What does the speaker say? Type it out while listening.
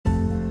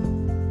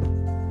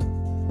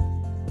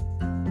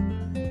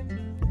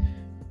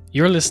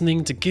You're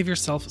listening to Give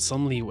Yourself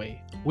Some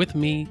Leeway with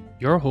me,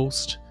 your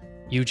host,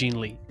 Eugene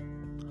Lee.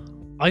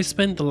 I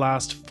spent the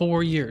last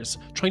 4 years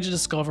trying to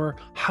discover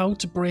how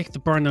to break the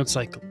burnout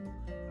cycle.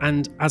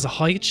 And as a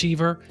high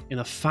achiever in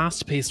a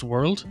fast-paced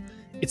world,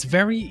 it's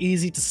very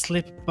easy to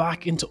slip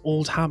back into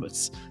old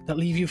habits that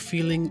leave you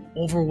feeling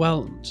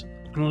overwhelmed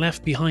and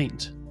left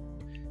behind.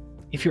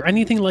 If you're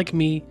anything like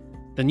me,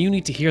 then you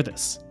need to hear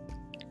this.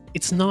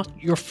 It's not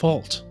your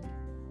fault.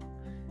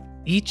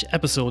 Each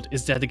episode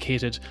is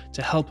dedicated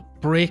to help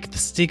break the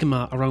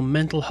stigma around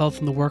mental health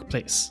in the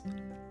workplace,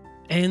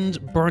 end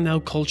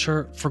burnout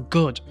culture for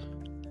good,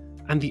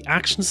 and the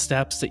action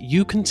steps that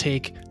you can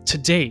take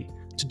today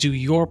to do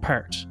your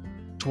part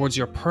towards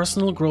your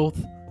personal growth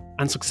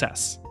and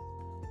success.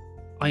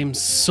 I am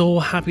so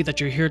happy that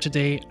you're here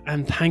today,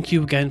 and thank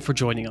you again for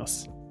joining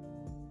us.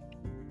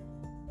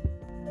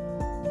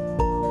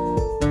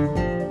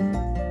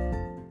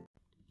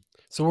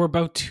 So we're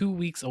about 2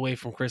 weeks away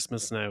from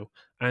Christmas now,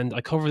 and I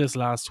covered this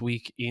last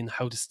week in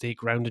how to stay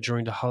grounded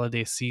during the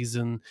holiday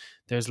season.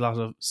 There's a lot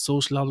of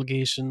social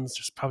obligations,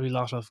 there's probably a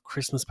lot of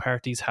Christmas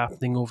parties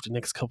happening over the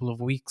next couple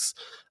of weeks,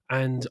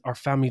 and our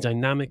family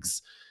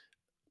dynamics.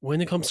 When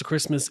it comes to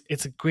Christmas,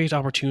 it's a great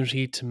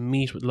opportunity to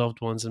meet with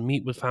loved ones and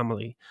meet with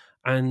family.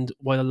 And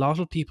while a lot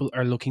of people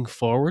are looking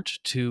forward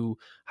to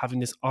having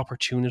this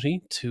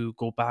opportunity to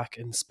go back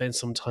and spend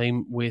some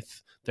time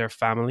with their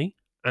family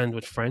and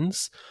with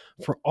friends,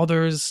 for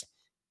others,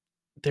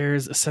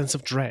 there's a sense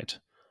of dread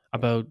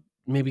about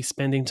maybe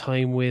spending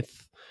time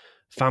with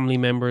family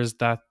members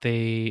that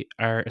they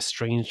are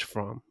estranged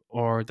from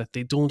or that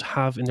they don't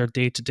have in their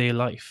day-to-day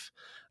life.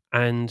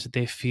 And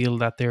they feel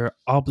that they're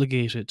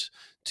obligated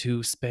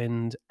to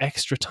spend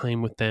extra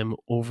time with them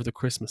over the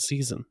Christmas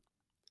season.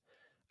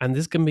 And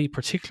this can be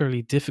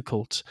particularly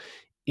difficult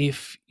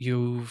if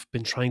you've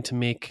been trying to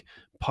make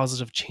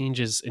positive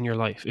changes in your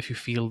life, if you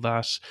feel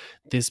that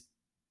this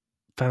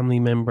family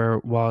member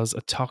was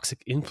a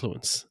toxic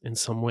influence in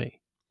some way,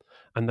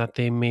 and that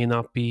they may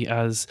not be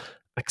as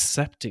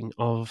accepting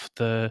of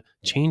the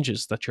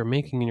changes that you're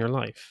making in your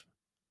life.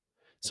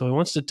 So I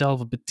wanted to delve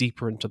a bit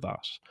deeper into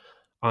that,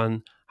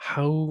 on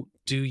how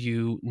do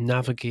you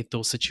navigate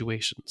those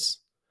situations,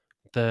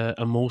 the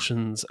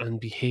emotions and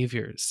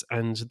behaviors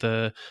and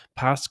the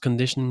past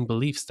conditioning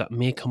beliefs that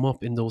may come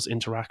up in those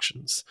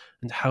interactions,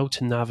 and how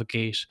to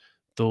navigate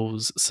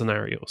those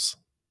scenarios.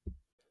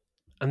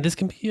 And this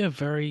can be a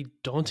very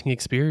daunting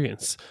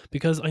experience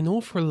because I know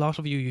for a lot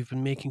of you, you've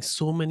been making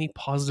so many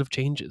positive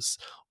changes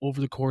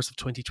over the course of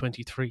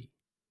 2023,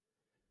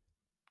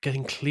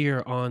 getting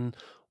clear on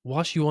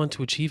what you want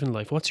to achieve in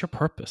life. What's your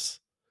purpose?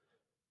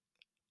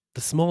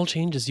 The small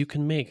changes you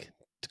can make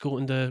to go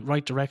in the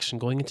right direction,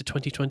 going into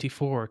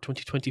 2024,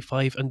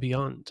 2025 and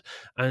beyond,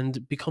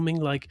 and becoming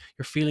like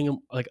you're feeling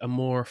like a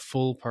more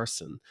full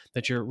person,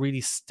 that you're really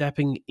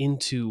stepping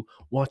into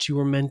what you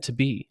were meant to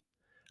be.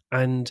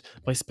 And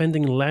by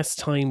spending less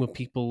time with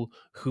people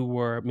who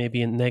were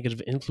maybe a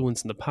negative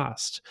influence in the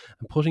past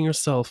and putting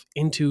yourself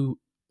into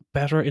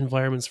better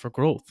environments for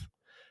growth,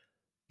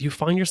 you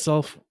find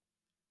yourself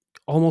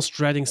almost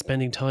dreading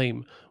spending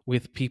time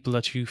with people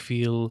that you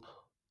feel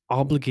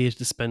obligated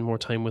to spend more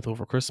time with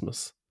over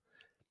Christmas.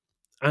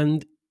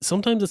 And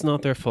sometimes it's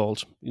not their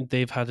fault.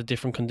 They've had a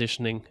different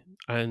conditioning,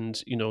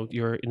 and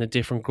you're in a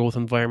different growth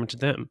environment to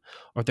them,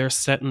 or they're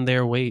set in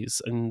their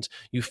ways and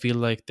you feel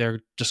like they're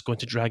just going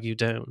to drag you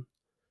down.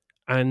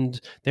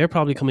 And they're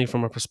probably coming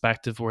from a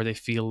perspective where they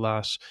feel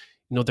that,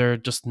 they're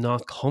just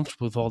not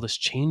comfortable with all this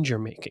change you're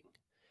making.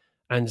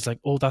 And it's like,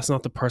 oh, that's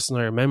not the person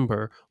I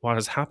remember. What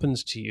has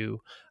happened to you?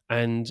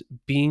 And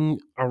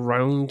being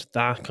around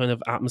that kind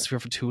of atmosphere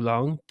for too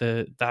long,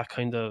 that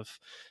kind of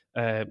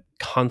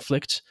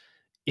conflict,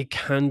 it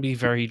can be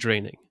very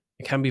draining.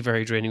 It can be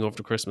very draining over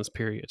the Christmas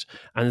period.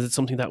 And is it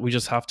something that we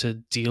just have to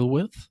deal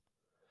with?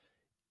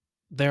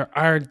 There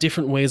are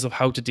different ways of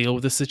how to deal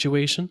with this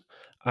situation.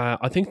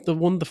 I think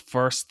one of the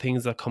first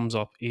things that comes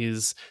up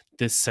is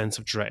this sense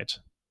of dread.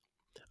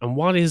 And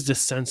what is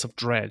this sense of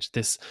dread?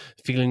 This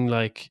feeling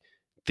like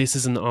this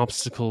is an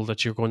obstacle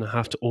that you're going to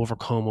have to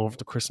overcome over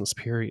the Christmas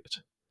period.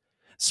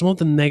 Some of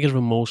the negative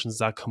emotions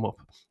that come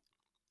up.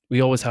 We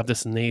always have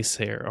this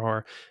naysayer,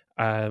 or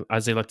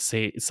as they like to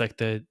say, it's like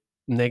the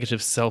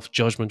negative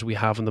self-judgment we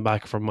have in the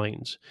back of our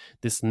mind,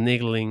 this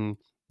niggling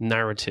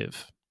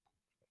narrative.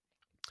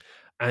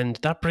 And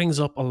that brings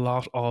up a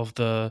lot of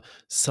the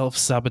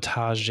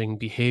self-sabotaging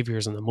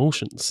behaviors and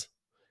emotions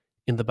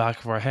in the back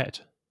of our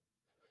head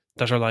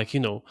that are like,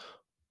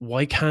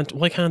 why can't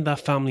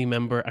that family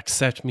member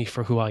accept me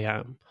for who I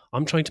am?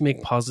 I'm trying to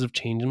make positive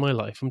change in my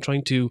life. I'm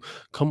trying to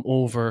come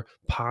over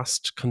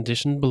past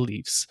conditioned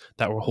beliefs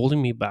that were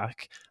holding me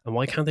back, and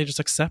why can't they just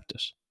accept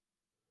it?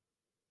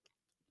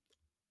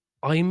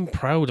 I'm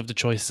proud of the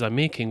choices I'm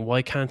making.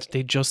 Why can't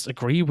they just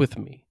agree with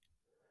me?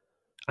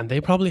 And they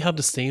probably have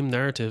the same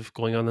narrative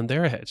going on in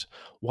their head.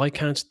 Why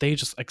can't they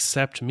just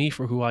accept me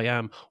for who I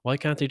am? Why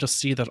can't they just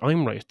see that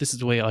I'm right? This is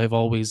the way I've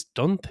always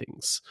done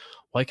things.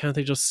 Why can't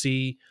they just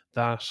see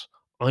that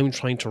I'm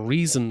trying to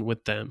reason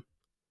with them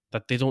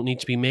that they don't need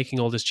to be making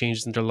all these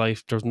changes in their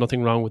life. There's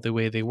nothing wrong with the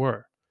way they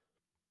were.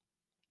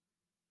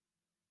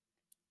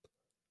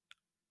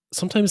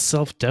 Sometimes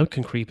self doubt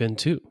can creep in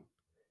too.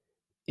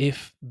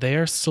 If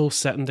they're so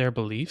set in their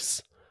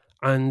beliefs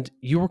and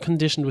you were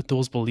conditioned with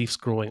those beliefs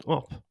growing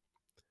up,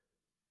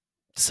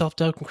 self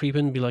doubt can creep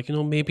in and be like,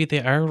 maybe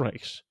they are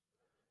right.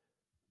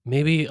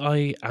 Maybe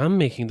I am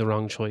making the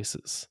wrong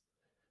choices.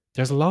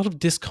 There's a lot of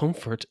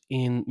discomfort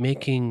in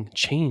making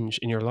change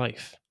in your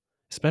life,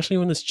 especially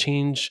when it's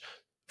change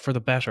for the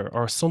better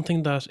or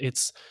something that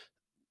it's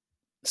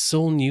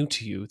so new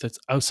to you that's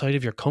outside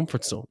of your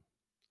comfort zone.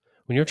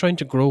 When you're trying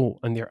to grow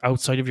and you're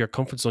outside of your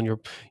comfort zone,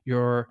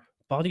 your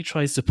body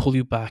tries to pull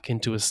you back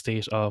into a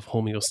state of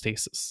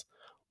homeostasis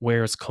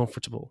where it's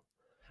comfortable.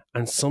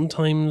 And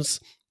sometimes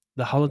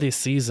the holiday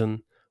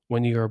season,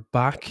 when you're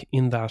back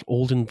in that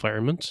old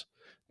environment,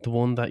 the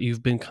one that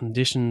you've been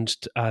conditioned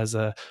as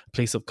a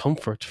place of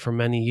comfort for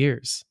many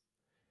years,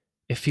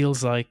 it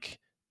feels like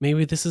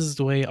maybe this is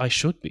the way I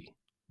should be.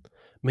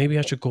 Maybe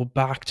I should go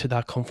back to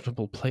that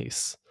comfortable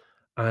place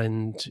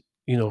and,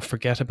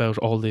 forget about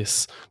all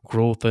this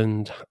growth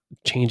and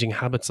changing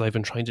habits I've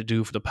been trying to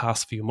do for the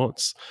past few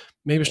months.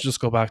 Maybe I should just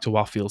go back to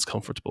what feels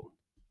comfortable.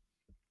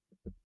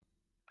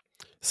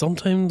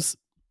 Sometimes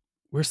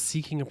we're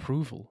seeking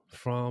approval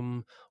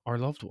from our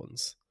loved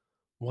ones.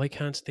 Why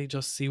can't they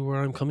just see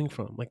where I'm coming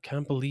from? I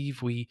can't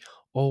believe we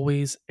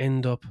always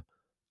end up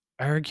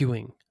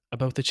arguing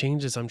about the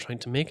changes I'm trying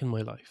to make in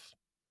my life.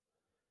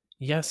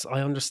 Yes,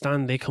 I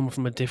understand they come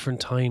from a different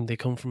time, they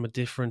come from a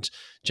different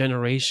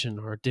generation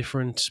or a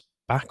different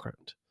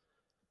background.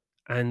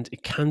 And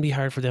it can be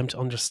hard for them to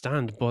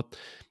understand, but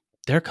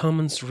their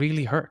comments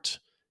really hurt.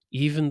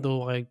 Even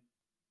though I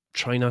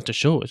try not to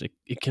show it,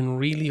 it can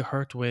really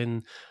hurt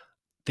when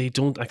they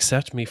don't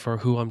accept me for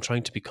who I'm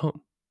trying to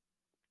become.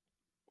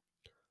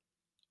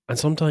 And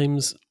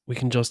sometimes we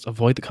can just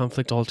avoid the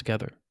conflict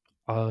altogether.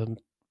 Um,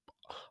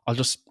 I'll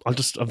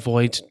just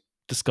avoid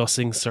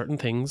discussing certain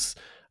things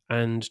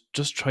and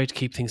just try to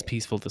keep things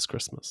peaceful this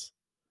Christmas.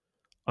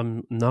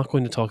 I'm not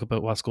going to talk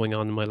about what's going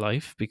on in my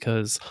life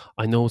because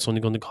I know it's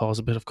only going to cause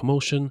a bit of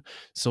commotion.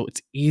 So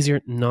it's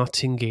easier not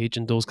to engage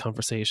in those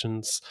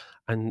conversations,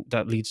 and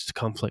that leads to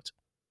conflict.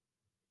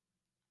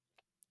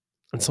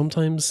 And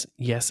sometimes,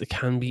 yes, it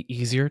can be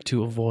easier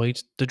to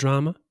avoid the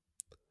drama,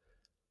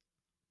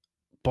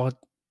 but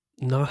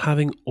not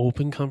having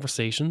open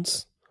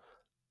conversations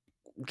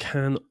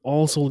can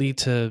lead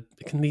to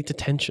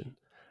tension.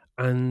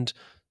 And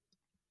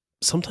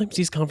sometimes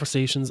these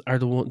conversations are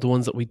the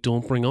ones that we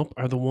don't bring up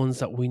are the ones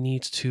that we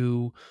need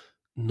to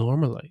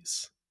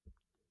normalize.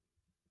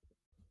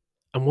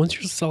 And once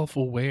you're self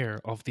aware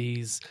of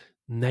these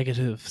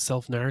negative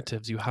self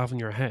narratives you have in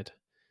your head,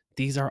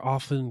 these are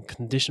often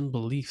conditioned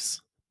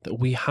beliefs that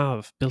we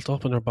have built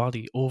up in our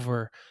body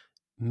over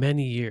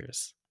many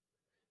years.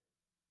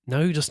 Now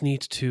you just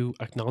need to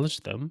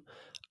acknowledge them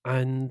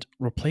and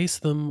replace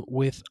them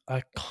with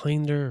a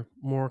kinder,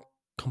 more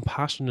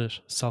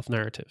compassionate self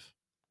narrative.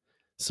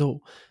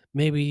 So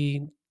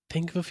maybe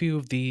think of a few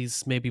of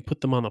these, maybe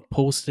put them on a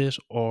post it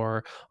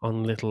or on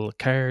a little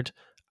card,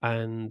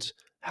 and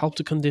help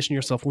to condition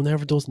yourself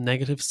whenever those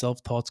negative self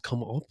thoughts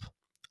come up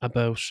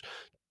about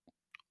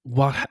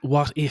what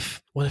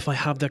if I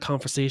have that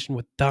conversation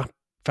with that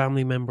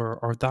family member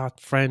or that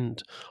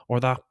friend or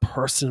that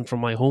person from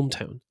my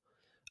hometown,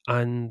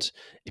 and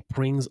it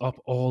brings up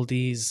all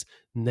these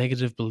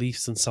negative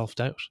beliefs and self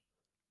doubt.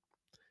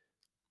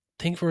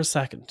 Think for a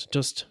second,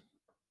 just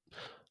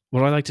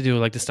what I like to do, I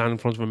like to stand in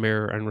front of a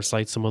mirror and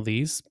recite some of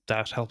these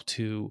that help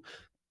to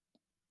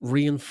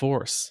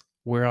reinforce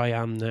where I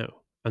am now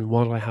and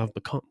what I have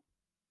become.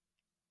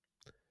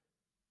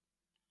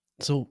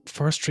 So,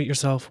 first, treat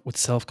yourself with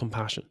self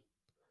compassion.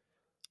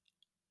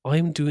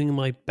 I'm doing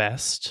my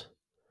best,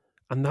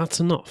 and that's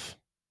enough.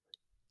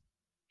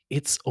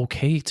 It's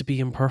okay to be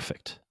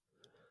imperfect.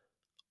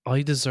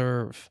 I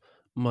deserve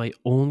my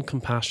own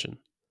compassion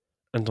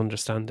and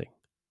understanding.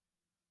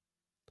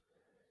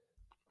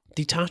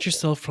 Detach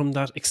yourself from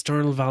that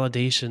external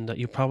validation that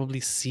you probably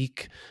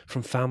seek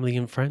from family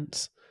and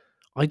friends.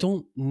 I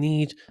don't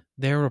need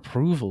their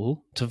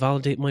approval to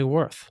validate my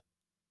worth.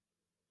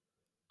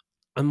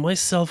 And my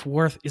self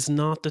worth is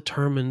not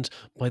determined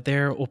by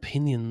their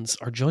opinions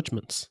or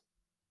judgments.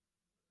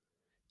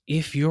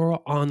 If you're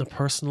on a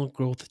personal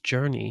growth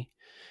journey,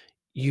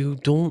 you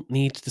don't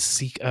need to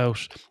seek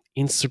out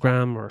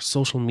Instagram or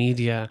social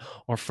media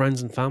or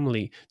friends and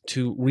family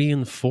to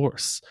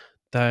reinforce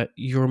that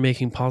you're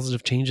making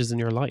positive changes in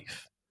your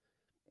life.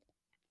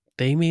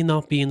 They may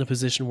not be in a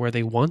position where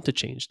they want to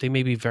change. They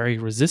may be very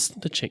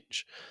resistant to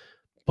change.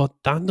 But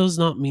that does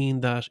not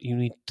mean that you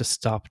need to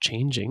stop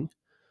changing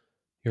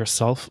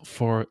yourself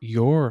for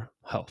your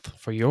health,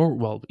 for your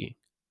well being.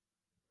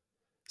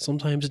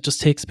 Sometimes it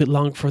just takes a bit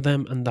long for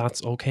them, and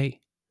that's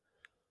okay.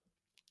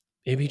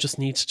 Maybe you just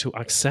need to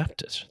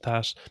accept it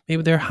that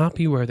maybe they're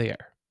happy where they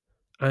are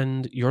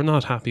and you're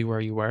not happy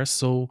where you are.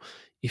 So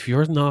if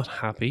you're not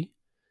happy,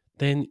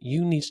 then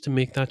you need to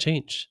make that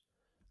change.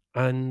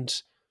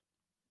 And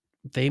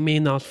they may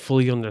not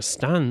fully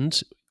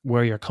understand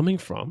where you're coming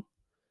from,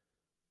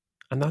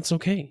 and that's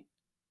okay.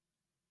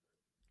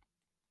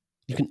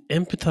 You can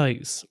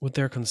empathize with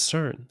their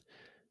concern,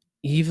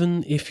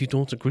 even if you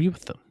don't agree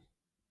with them.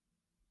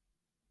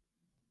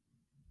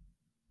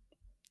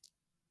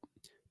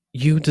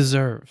 You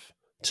deserve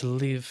to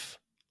live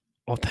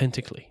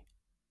authentically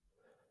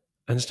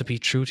and to be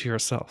true to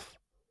yourself.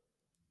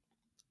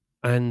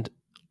 And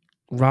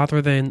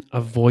rather than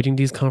avoiding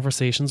these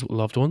conversations with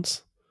loved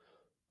ones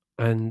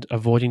and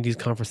avoiding these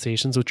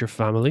conversations with your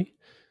family,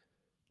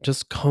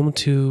 just come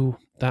to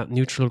that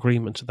neutral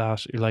agreement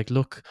that you're like,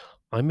 look,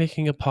 I'm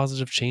making a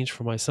positive change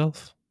for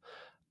myself.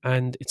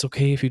 And it's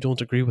okay if you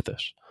don't agree with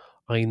it.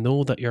 I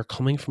know that you're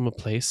coming from a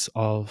place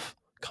of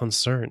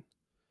concern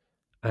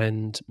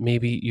and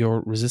maybe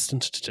you're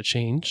resistant to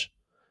change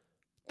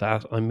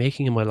that I'm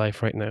making in my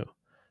life right now.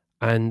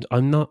 And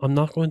I'm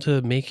not going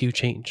to make you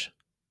change.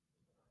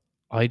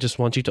 I just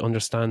want you to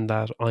understand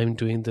that I'm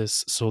doing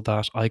this so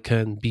that I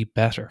can be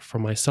better for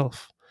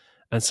myself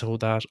and so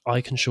that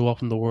I can show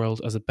up in the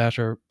world as a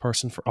better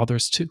person for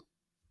others too.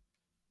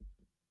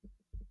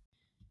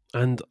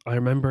 And I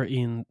remember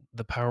in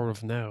The Power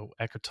of Now,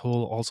 Eckhart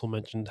Tolle also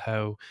mentioned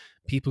how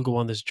people go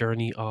on this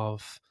journey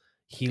of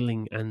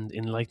healing and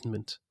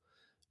enlightenment.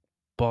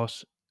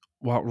 But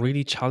what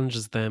really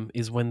challenges them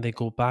is when they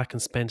go back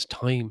and spend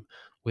time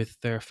with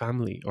their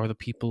family or the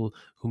people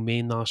who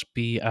may not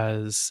be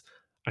as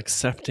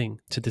accepting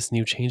to this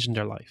new change in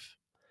their life.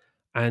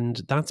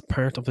 And that's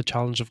part of the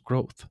challenge of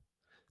growth,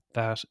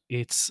 that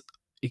it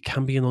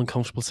can be an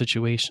uncomfortable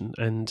situation.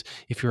 And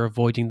if you're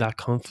avoiding that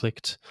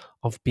conflict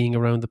of being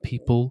around the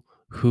people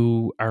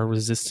who are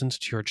resistant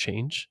to your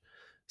change,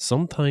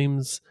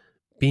 sometimes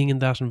being in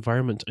that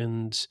environment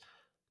and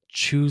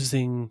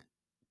choosing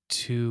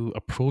to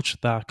approach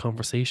that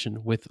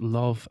conversation with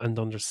love and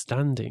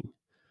understanding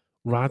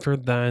rather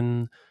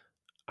than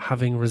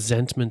having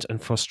resentment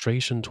and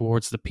frustration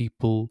towards the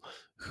people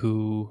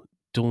who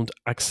don't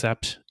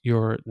accept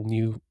your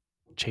new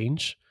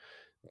change,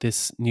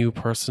 this new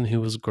person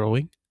who is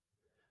growing.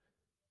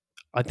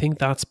 I think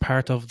that's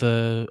part of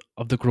the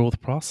growth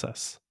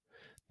process.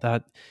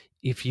 That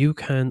if you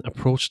can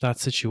approach that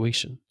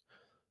situation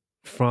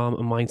from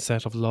a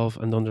mindset of love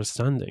and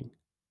understanding,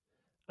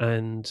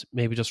 and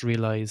maybe just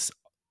realize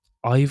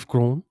I've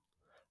grown,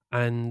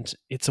 and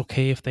it's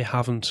okay if they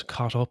haven't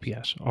caught up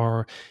yet,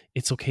 or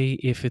it's okay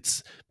if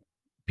it's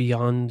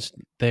beyond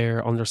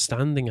their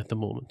understanding at the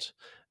moment.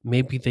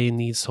 Maybe they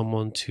need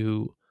someone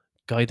to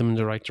guide them in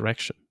the right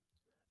direction.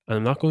 And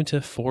I'm not going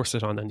to force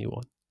it on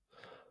anyone.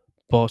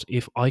 But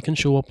if I can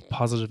show up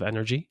positive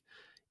energy,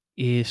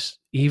 it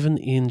even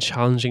in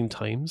challenging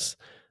times,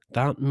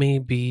 that may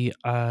be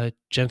a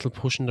gentle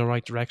push in the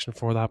right direction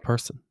for that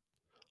person.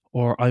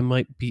 Or I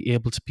might be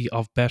able to be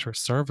of better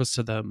service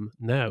to them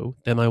now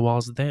than I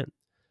was then.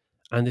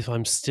 And if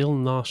I'm still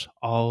not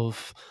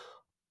of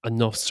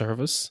enough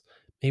service,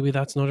 maybe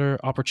that's another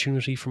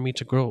opportunity for me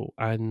to grow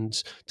and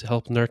to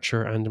help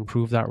nurture and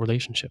improve that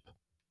relationship.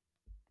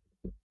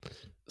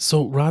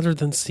 So rather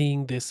than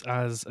seeing this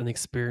as an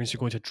experience you're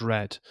going to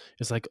dread,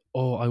 it's like,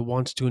 oh, I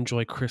want to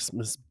enjoy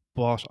Christmas,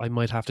 but I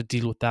might have to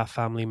deal with that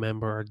family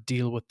member or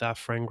deal with that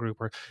friend group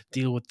or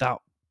deal with that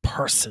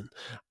person.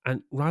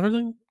 And rather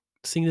than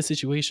seeing the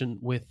situation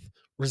with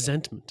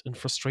resentment and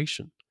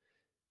frustration,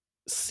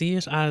 see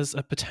it as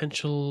a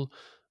potential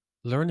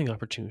learning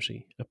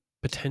opportunity, a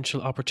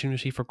potential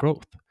opportunity for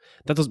growth.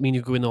 That doesn't mean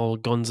you go in all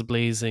guns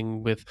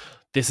blazing with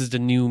this is the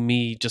new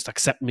me, just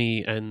accept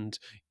me, and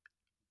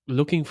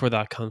looking for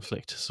that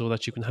conflict so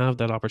that you can have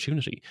that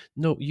opportunity.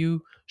 No,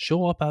 you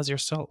show up as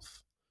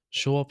yourself,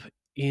 show up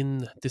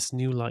in this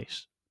new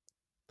light.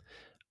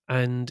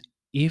 And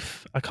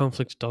if a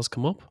conflict does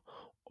come up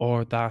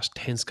or that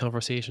tense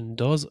conversation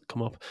does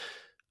come up,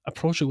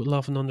 approach it with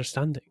love and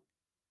understanding.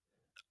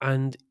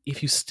 And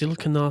if you still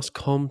cannot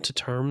come to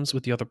terms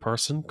with the other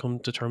person, come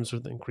to terms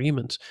with an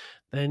agreement,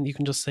 then you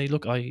can just say,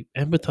 look, I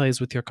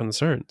empathize with your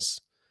concerns.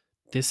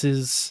 This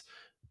is,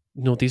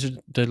 these are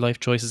the life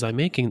choices I'm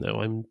making now.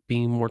 I'm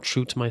being more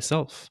true to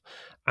myself.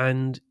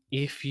 And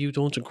if you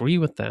don't agree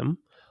with them,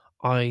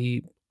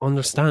 I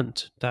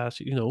understand that,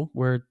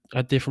 we're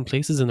at different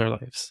places in our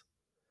lives.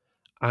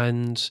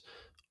 And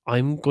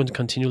I'm going to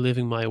continue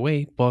living my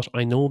way, but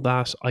I know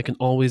that I can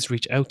always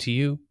reach out to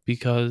you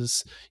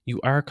because you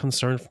are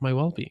concerned for my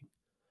well being.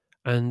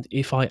 And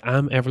if I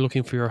am ever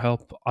looking for your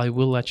help, I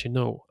will let you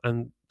know.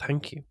 And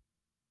thank you.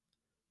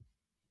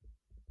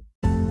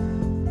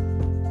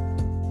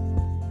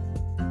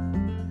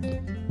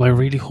 Well, I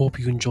really hope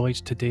you enjoyed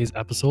today's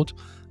episode.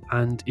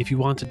 And if you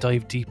want to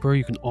dive deeper,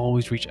 you can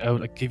always reach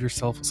out at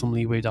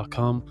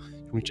giveyourselfsomeleeway.com.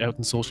 You can reach out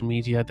in social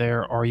media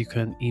there, or you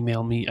can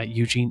email me at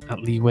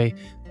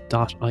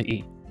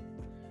eugene@leeway.ie.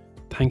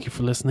 Thank you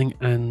for listening,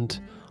 and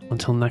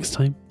until next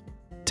time,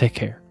 take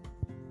care.